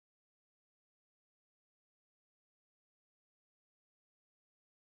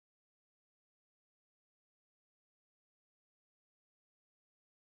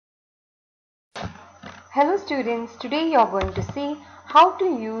Hello students, today you are going to see how to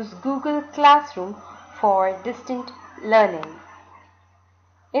use Google Classroom for distant learning.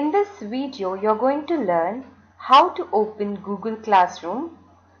 In this video, you are going to learn how to open Google Classroom.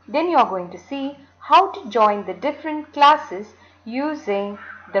 Then you are going to see how to join the different classes using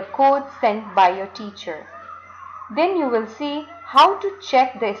the code sent by your teacher. Then you will see how to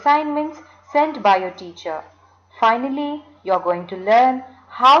check the assignments sent by your teacher. Finally, you are going to learn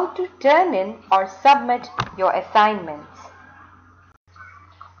how to turn in or submit your assignments.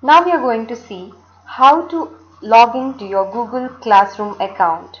 Now we are going to see how to log into your Google Classroom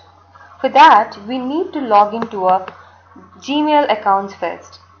account. For that, we need to log into a Gmail account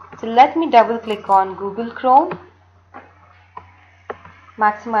first. So let me double click on Google Chrome.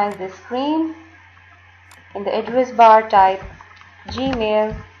 Maximize the screen. In the address bar, type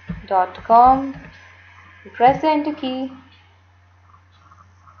gmail.com. Press the enter key.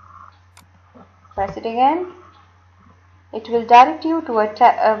 Press it again. It will direct you to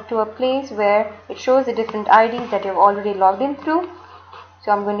a place where it shows the different IDs that you have already logged in through.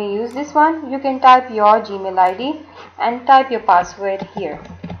 So I'm going to use this one. You can type your Gmail ID and type your password here.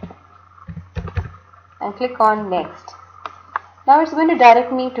 And click on next. Now it's going to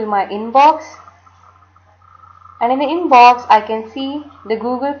direct me to my inbox. And in the inbox, I can see the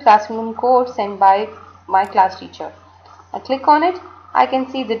Google Classroom code sent by my class teacher. I click on it. I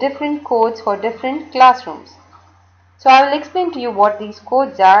can see the different codes for different classrooms. So I will explain to you what these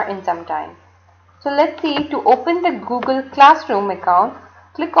codes are in some time. So let's see, to open the Google Classroom account,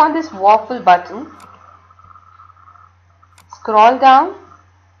 click on this waffle button. Scroll down.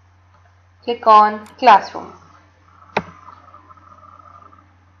 Click on Classroom.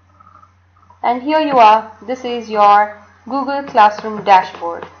 And here you are. This is your Google Classroom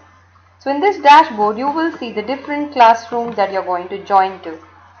dashboard. So in this dashboard, you will see the different classrooms that you're going to join to.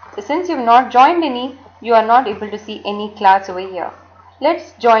 So since you've not joined any, you are not able to see any class over here.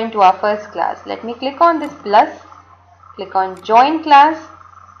 Let's join to our first class. Let me click on this plus. Click on join class.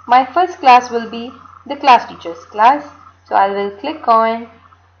 My first class will be the class teacher's class. So I will click on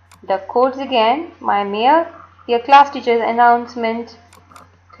the codes again. My mail. Here class teacher's announcement.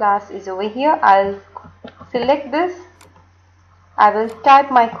 Class is over here. I'll select this. I will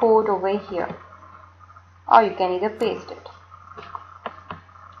type my code over here, or you can either paste it.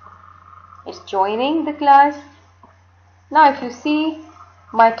 It's joining the class. Now if you see,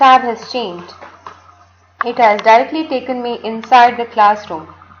 my tab has changed. It has directly taken me inside the classroom.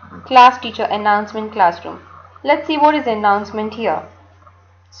 Class teacher announcement classroom. Let's see what is the announcement here.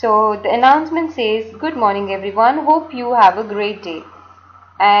 So the announcement says, "Good morning everyone, hope you have a great day."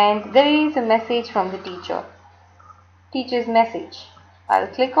 And there is a message from the teacher. Teacher's message. I'll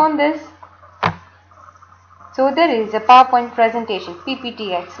click on this. So there is a PowerPoint presentation.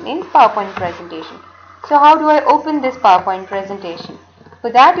 PPTX means PowerPoint presentation. So how do I open this PowerPoint presentation?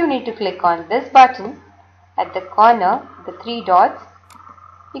 For that you need to click on this button at the corner, the three dots.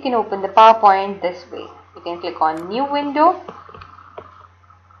 You can open the PowerPoint this way. You can click on new window.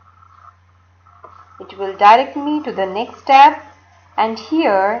 It will direct me to the next tab, and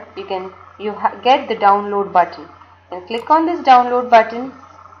here you get the download button. And click on this download button.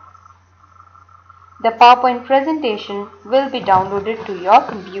 The PowerPoint presentation will be downloaded to your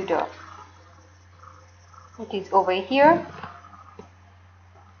computer. It is over here.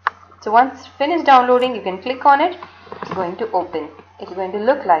 So once finished downloading, you can click on it. It's going to open. It's going to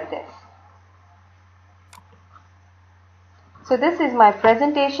look like this. So this is my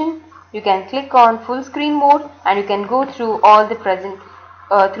presentation. You can click on full screen mode and you can go through all the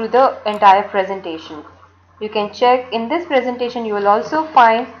through the entire presentation. You can check in this presentation. You will also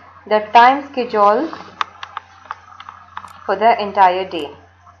find the time schedule for the entire day.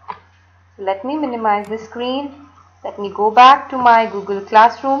 Let me minimize the screen. Let me go back to my Google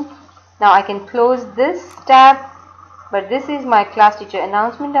Classroom. Now I can close this tab, but this is my class teacher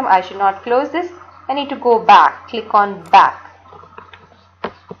announcement. I should not close this. I need to go back. Click on back.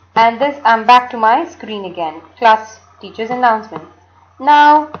 And this, I'm back to my screen again. Class teacher's announcement.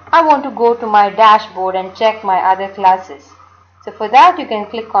 Now I want to go to my dashboard and check my other classes. So for that you can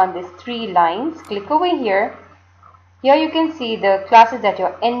click on these three lines. Click over here. Here you can see the classes that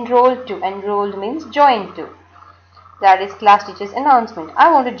you're enrolled to. Enrolled means joined to. That is class teacher's announcement. I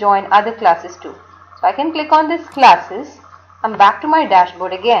want to join other classes too. So I can click on this classes. I'm back to my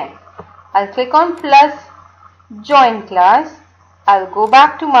dashboard again. I'll click on plus join class. I'll go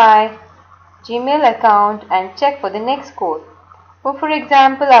back to my Gmail account and check for the next code. So for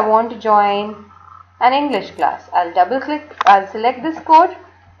example, I want to join an English class. I'll double click, I'll select this code,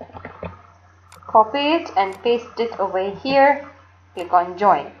 copy it and paste it over here. Click on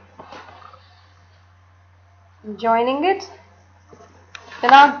join. joining it. So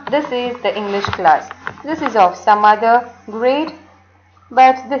now this is the English class. This is of some other grade,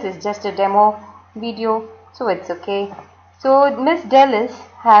 but this is just a demo video, so it's okay. So Miss Delis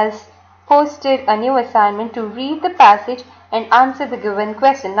has posted a new assignment to read the passage and answer the given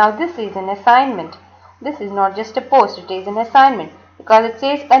question. Now this is an assignment. This is not just a post, it is an assignment because it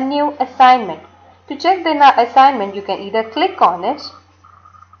says a new assignment. To check the assignment, you can either click on it,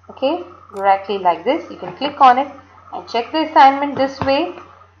 okay, directly like this. You can click on it and check the assignment this way,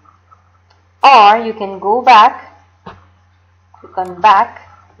 or you can go back, click on back.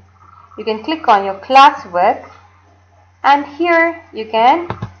 You can click on your classwork, and here you can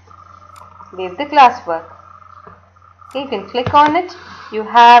leave the classwork. Okay, you can click on it. You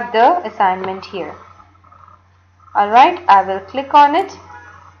have the assignment here. Alright, I will click on it.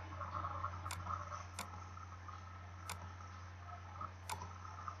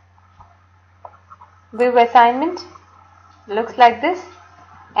 View assignment looks like this,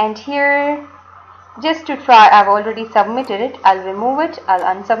 and here, just to try, I've already submitted it. I'll remove it,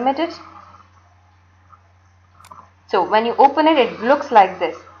 I'll unsubmit it. So when you open it, it looks like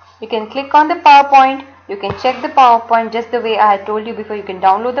this. You can click on the PowerPoint, you can check the PowerPoint just the way I had told you before. You can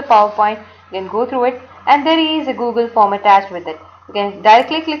download the PowerPoint, you can go through it, and there is a Google form attached with it. You can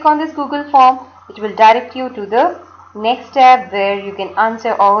directly click on this Google form, which will direct you to the next tab where you can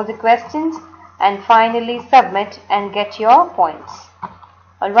answer all the questions and finally submit and get your points.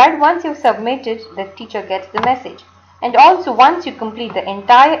 Alright, once you've submitted, the teacher gets the message. And also, once you complete the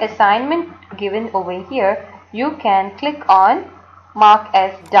entire assignment given over here, you can click on mark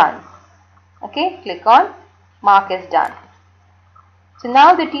as done. Okay, click on mark as done. So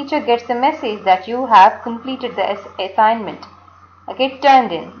now the teacher gets the message that you have completed the assignment. Okay,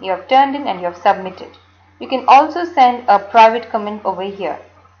 turned in. You have turned in and you have submitted. You can also send a private comment over here.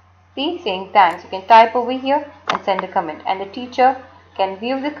 See, saying thanks. You can type over here and send a comment, and the teacher can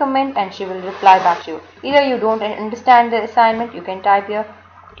view the comment and she will reply back to you. Either you don't understand the assignment, you can type here,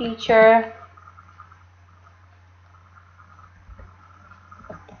 teacher,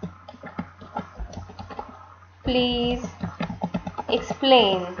 please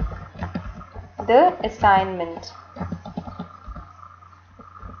explain the assignment.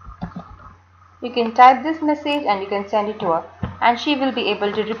 You can type this message and you can send it to her, and she will be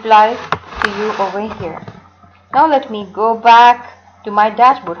able to reply to you over here. Now let me go back to my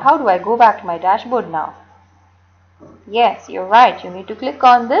dashboard. How do I go back to my dashboard now? Yes, you're right. You need to click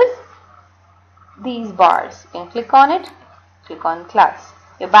on these bars. You can click on it, click on class.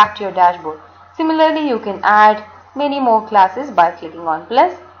 You're back to your dashboard. Similarly, you can add many more classes by clicking on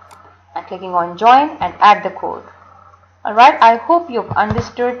plus and clicking on join and add the code. Alright, I hope you've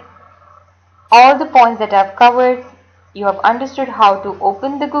understood all the points that I've covered. You have understood how to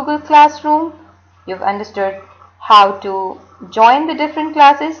open the Google Classroom. You've understood how to join the different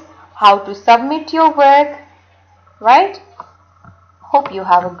classes, how to submit your work, right? Hope you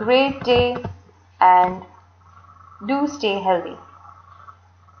have a great day and do stay healthy.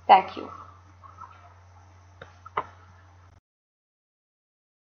 Thank you.